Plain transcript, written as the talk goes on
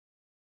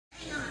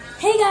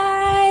Hey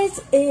guys,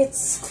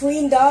 it's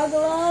Queen Dog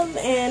Love,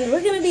 and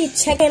we're gonna be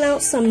checking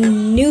out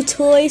some new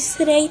toys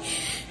today.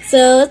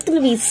 So it's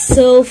gonna be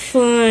so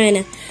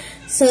fun.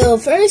 So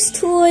first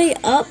toy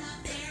up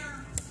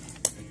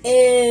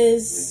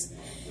is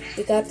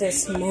we got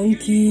this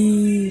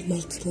monkey.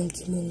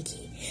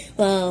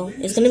 Well,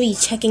 it's gonna be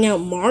checking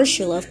out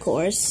Marshall, of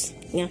course.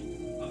 Yeah.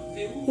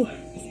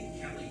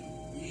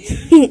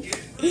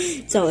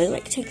 So it's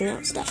like checking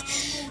out stuff.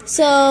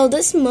 So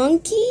this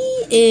monkey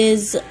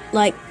is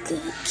like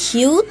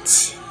cute.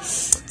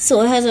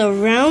 So it has a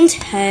round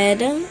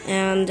head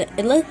and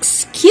it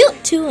looks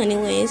cute too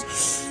anyways.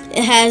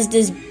 It has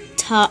this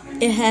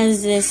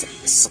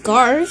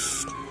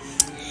scarf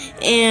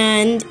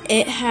and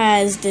it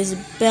has this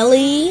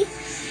belly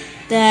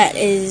that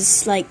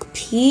is like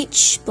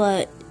peach,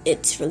 but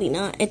it's really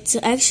not. It's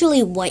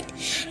actually white.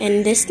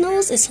 And this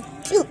nose is so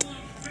cute.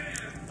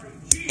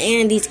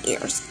 And these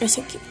ears are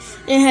so cute.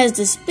 And it has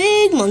this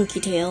big monkey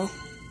tail.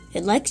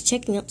 It likes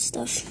checking out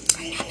stuff.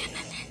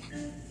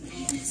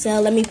 So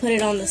let me put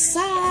it on the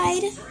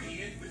side.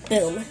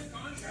 Boom.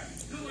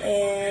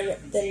 And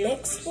the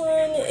next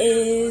one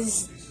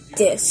is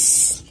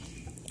this.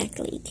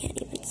 Actually, you can't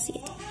even see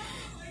it.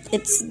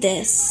 It's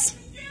this.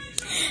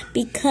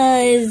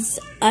 Because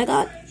I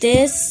got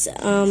this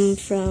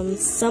from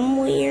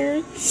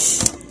somewhere.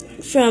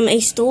 From a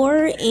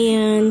store.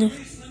 And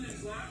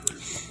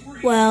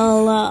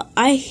well,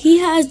 he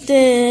has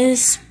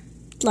this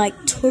like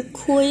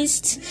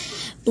turquoise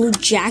blue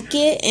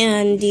jacket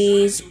and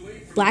these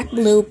black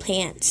blue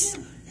pants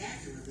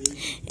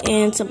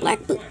and some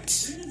black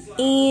boots,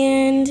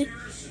 and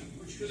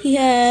he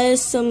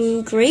has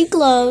some gray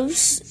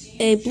gloves,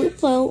 a blue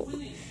belt,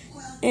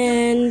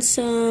 and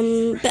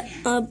some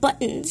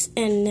buttons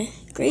and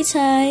gray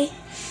tie.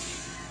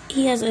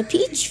 He has a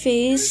peach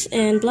face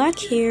and black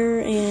hair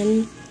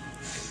and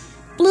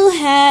blue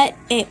hat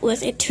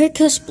with a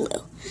turquoise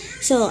blue.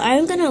 So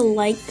I'm gonna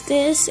like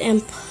this,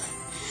 and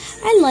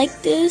I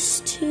like this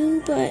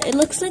too, but it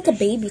looks like a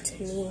baby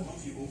to me.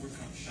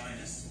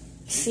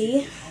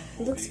 See?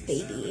 It looks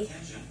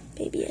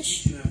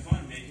babyish.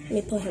 Let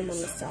me put him on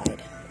the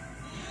side.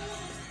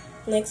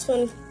 Next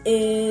one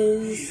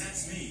is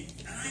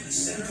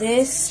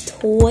this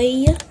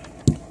toy,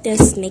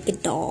 this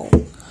naked doll.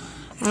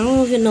 I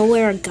don't even know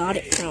where I got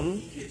it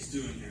from.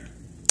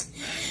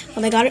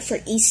 Well, I got it for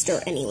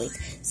Easter anyways.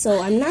 So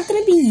I'm not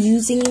going to be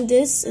using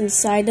this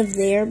inside of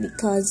there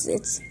because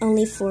it's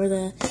only for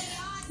the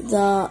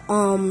other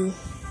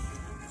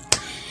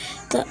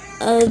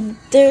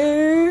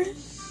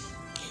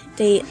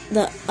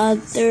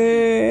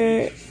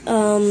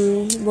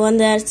one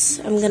that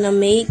I'm going to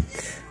make.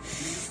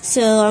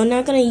 So I'm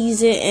not going to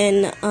use it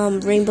in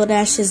Rainbow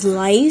Dash's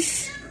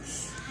life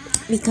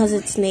because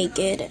it's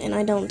naked and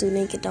I don't do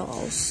naked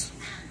dolls.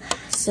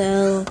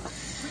 So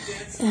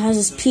it has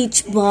this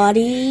peach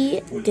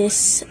body,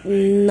 this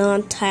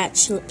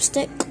non-attached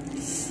lipstick,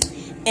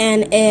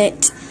 and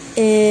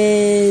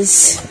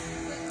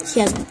she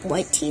has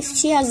white teeth.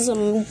 She has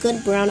some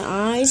good brown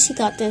eyes. She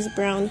got this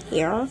brown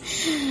hair,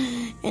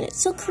 and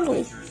it's so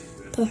curly.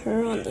 Put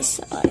her on the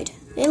side.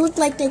 They look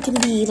like they can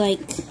be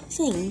like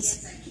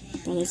things,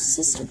 brothers and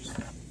sisters.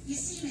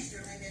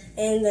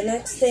 And the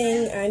next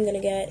thing I'm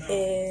gonna get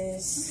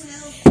is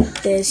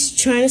this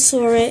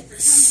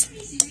Tyrannosaurus,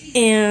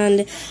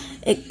 and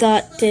it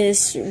got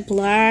this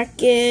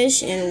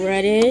blackish and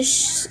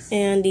reddish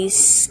and these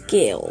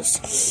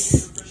scales.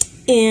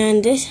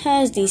 And this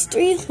has these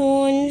 3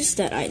 horns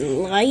that I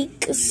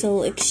like,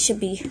 so it should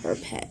be her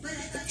pet,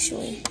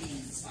 actually.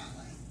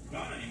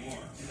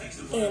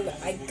 And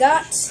I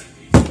got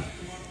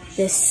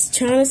this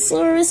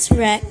Tyrannosaurus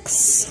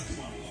Rex.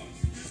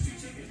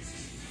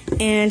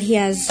 And he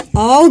has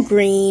all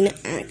green,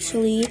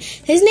 actually.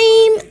 His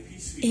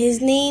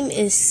name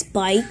is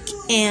Spike,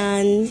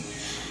 and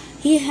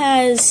he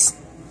has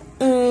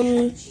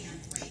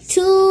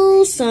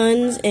 2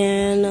 sons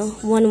and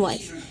 1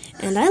 wife.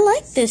 And I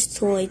like this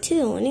toy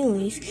too,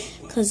 anyways,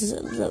 because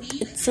look,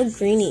 it's so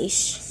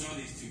greenish.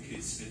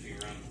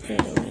 Put it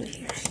around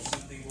here.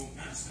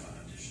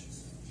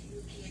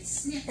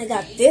 I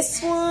got this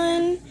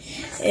one.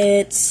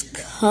 It's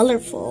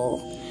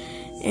colorful.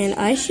 And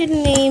I should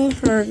name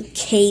her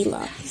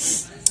Kayla,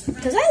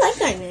 because I like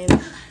that name.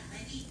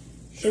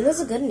 Kayla's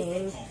a good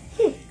name.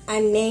 I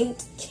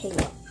named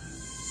Kayla.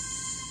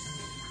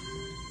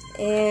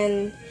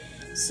 And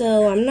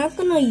so I'm not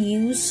going to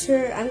use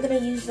her. I'm going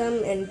to use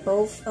them in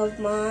both of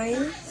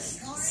mine.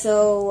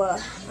 So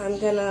I'm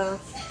going to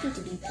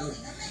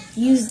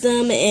use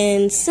them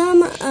in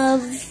some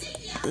of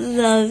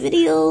the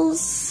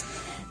videos.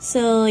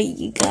 So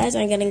you guys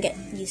are going to get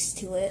used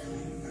to it.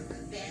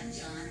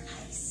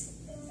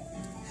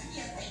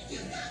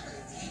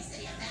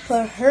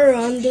 Put her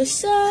on the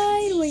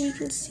side where you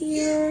can see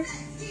her.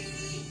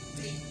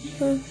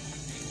 Can't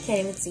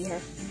even see her.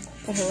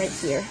 Put her right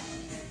here.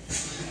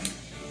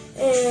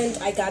 And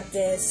I got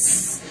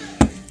this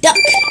duck.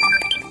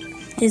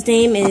 His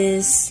name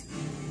is,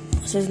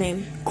 what's his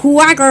name?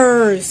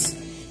 Quackers.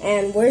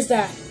 And where's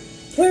that?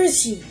 Where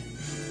is she?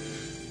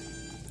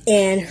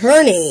 and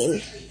her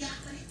name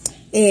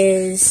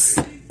is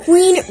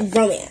Queen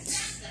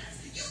Romance.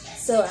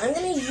 So I'm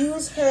going to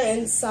use her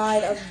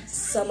inside of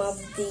some of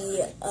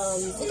the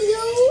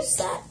videos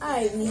that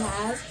we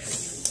have.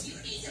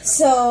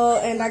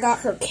 So, and I got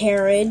her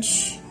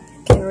carriage.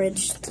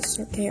 This is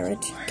her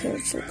carriage.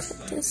 Carriage looks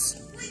like this.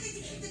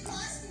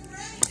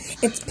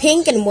 It's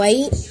pink and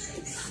white,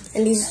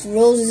 and these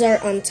roses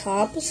are on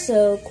top.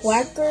 So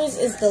Quackers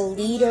is the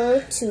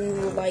leader to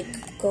like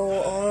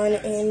go on,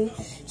 and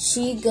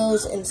she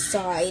goes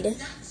inside, and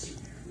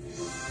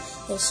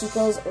she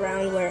goes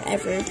around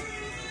wherever.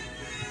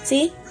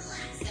 See?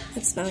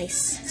 It's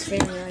nice. It's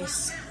very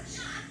nice.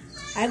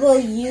 I will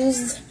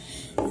use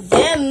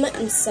them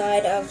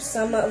inside of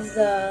some of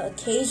the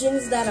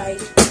occasions that I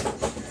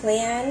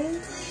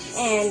planned.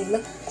 And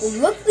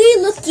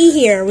looky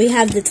here. We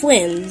have the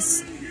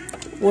twins.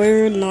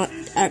 We're not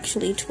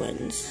actually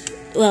twins.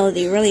 Well,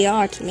 they really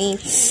are to me.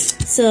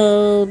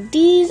 So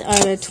these are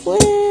the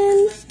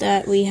twins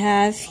that we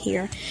have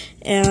here.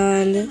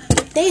 And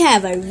they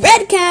have a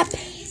red cap.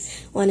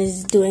 One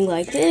is doing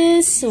like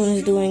this, one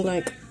is doing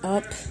like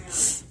up,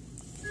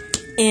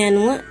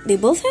 and they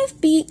both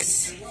have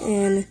beaks,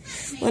 and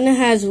one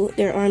has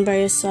their arm by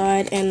his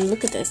side. And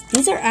look at this;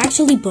 these are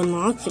actually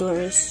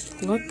binoculars.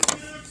 Look,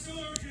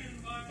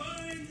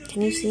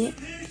 can you see it?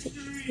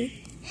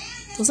 See?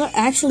 Those are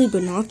actually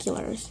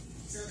binoculars.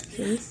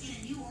 See?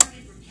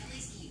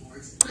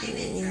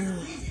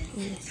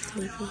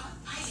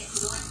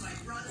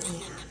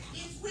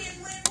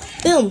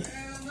 Boom.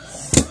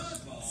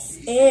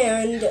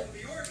 And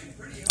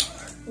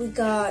we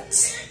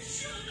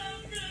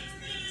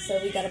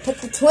gotta put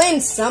the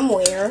twins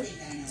somewhere.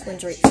 This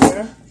one's right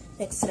here,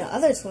 next to the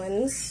other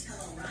twins.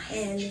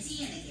 And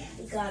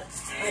we got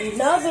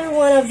another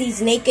one of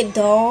these naked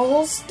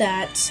dolls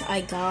that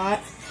I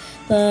got.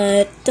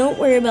 But don't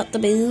worry about the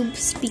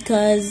boobs,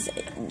 because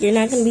you're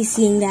not gonna be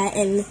seeing that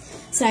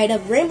inside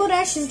of Rainbow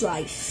Dash's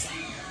life.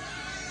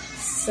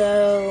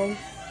 So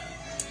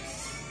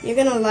you're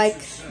gonna like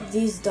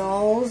these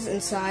dolls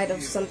inside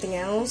of something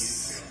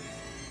else.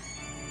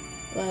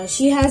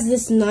 She has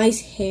this nice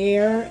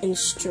hair and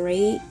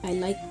straight. I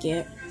like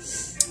it.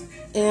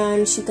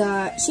 And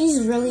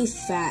she's really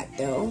fat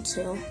though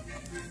too.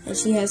 And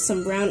she has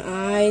some brown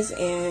eyes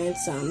and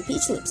some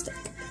peach lipstick.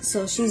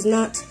 So she's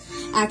not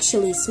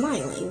actually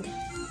smiling.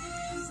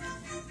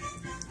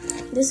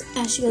 This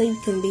actually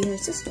can be her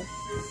sister.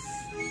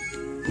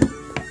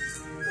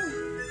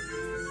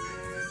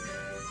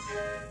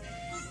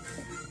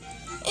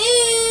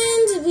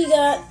 And we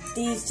got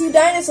these two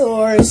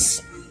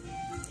dinosaurs.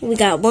 We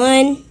got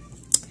one.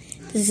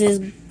 This is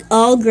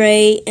all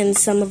gray and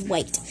some of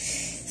white.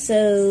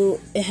 So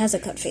it has a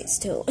cut face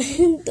too.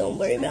 Don't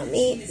worry about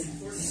me.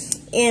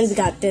 And we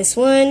got this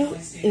one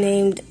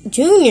named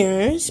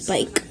Junior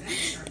Spike.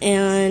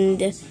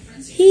 And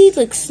he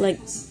looks like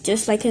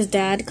just like his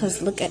dad,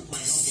 cause look at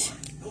this.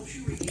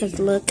 Cause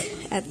look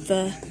at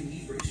the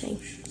thing.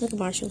 Look at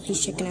Marshall,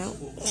 he's checking out.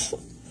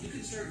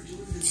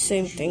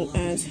 Same thing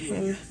as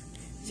him.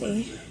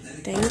 See?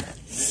 Thing.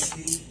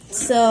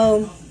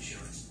 So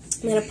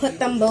I'm gonna put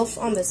them both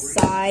on the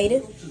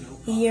side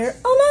here.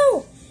 Oh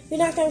no! We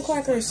knocked down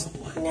Quackers.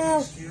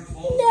 No.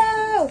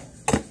 No!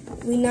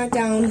 We knocked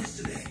down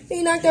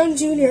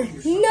Junior.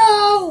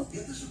 No!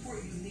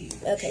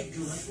 Okay.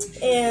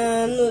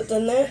 And the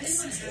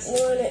next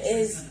one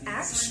is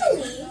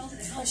actually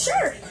a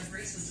shark.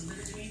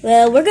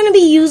 Well, we're gonna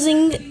be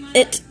using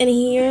it in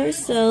here,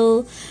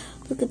 so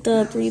look at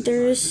the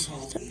breathers,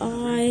 the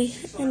eye,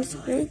 and it's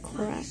very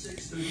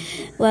cracked.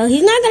 Well,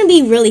 he's not gonna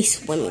be really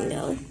swimming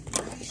though.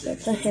 So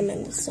put him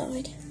in the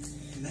side.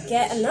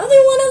 Get another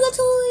one of the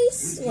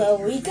toys. Well,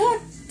 we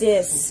got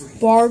this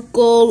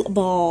sparkle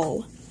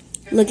ball.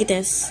 Look at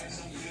this.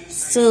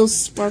 So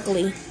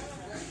sparkly.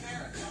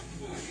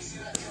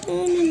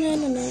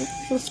 No.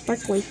 So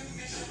sparkly.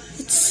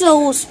 It's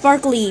so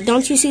sparkly.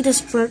 Don't you see the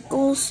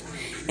sparkles?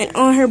 And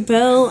on her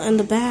bow and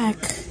the back.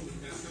 It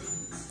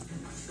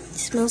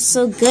smells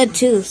so good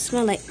too. It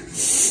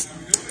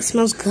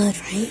smells good,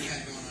 right?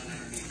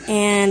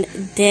 And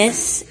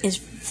this is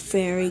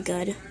very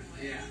good.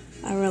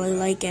 I really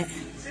like it.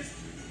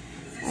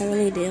 I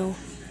really do.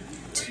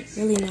 It's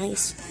really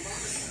nice.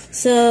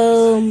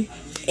 So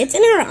it's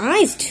in her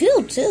eyes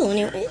too,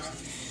 anyways.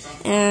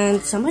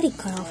 And somebody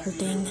cut off her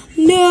thing.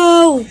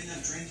 No!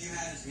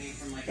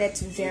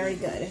 That's very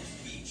good.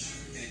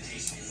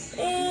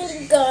 And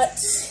we got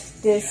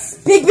this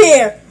big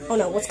bear. Oh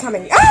no, what's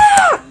coming?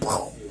 Ah!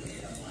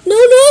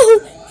 No!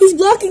 He's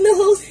blocking the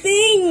whole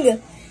thing.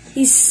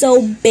 He's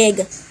so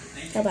big.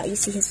 How about you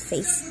see his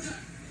face?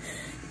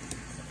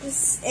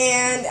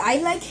 And I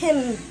like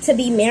him to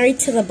be married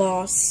to the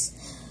boss.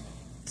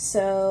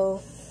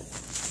 So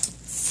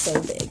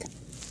big.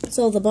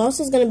 So the boss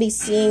is going to be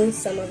seeing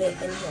some of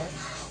it in here.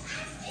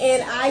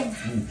 And I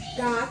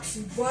got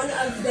one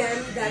of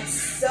them that's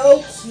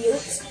so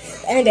cute.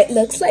 And it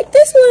looks like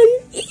this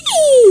one.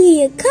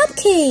 Eee! A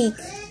cupcake.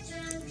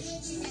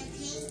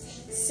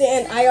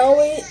 And I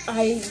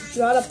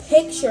draw a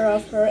picture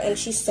of her, and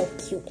she's so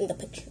cute in the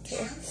picture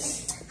too.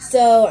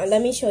 So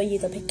let me show you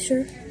the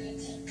picture.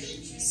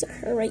 So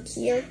her right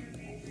here,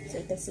 so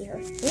you can see her.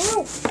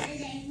 No.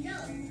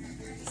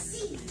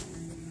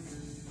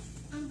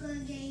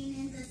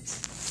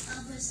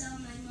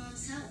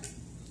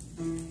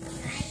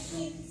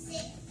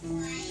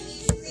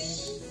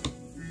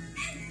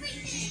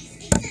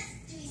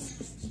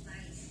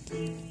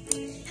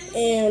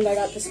 And I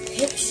got this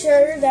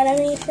picture that I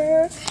made for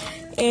her,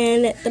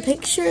 and the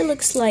picture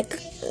looks like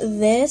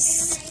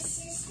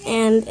this,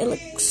 and it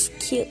looks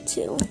cute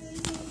too.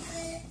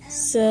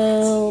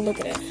 So look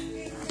at it,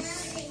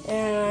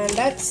 and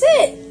that's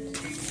it.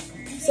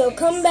 So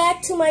come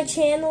back to my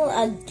channel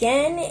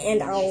again,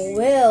 and I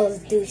will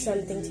do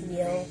something to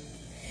you.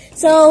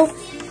 So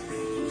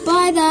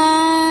bye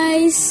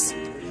guys,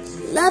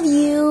 love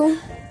you.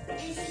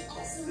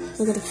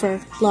 Look at the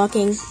fur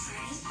blocking.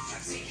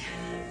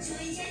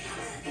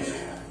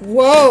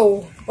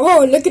 Whoa!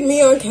 Oh, look at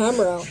me on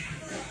camera.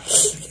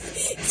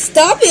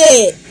 Stop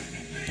it!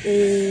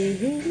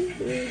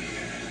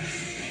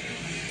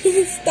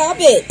 Stop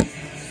it!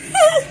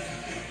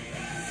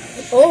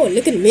 Oh,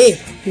 look at me.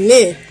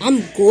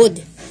 I'm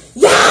good.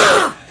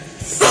 Yeah!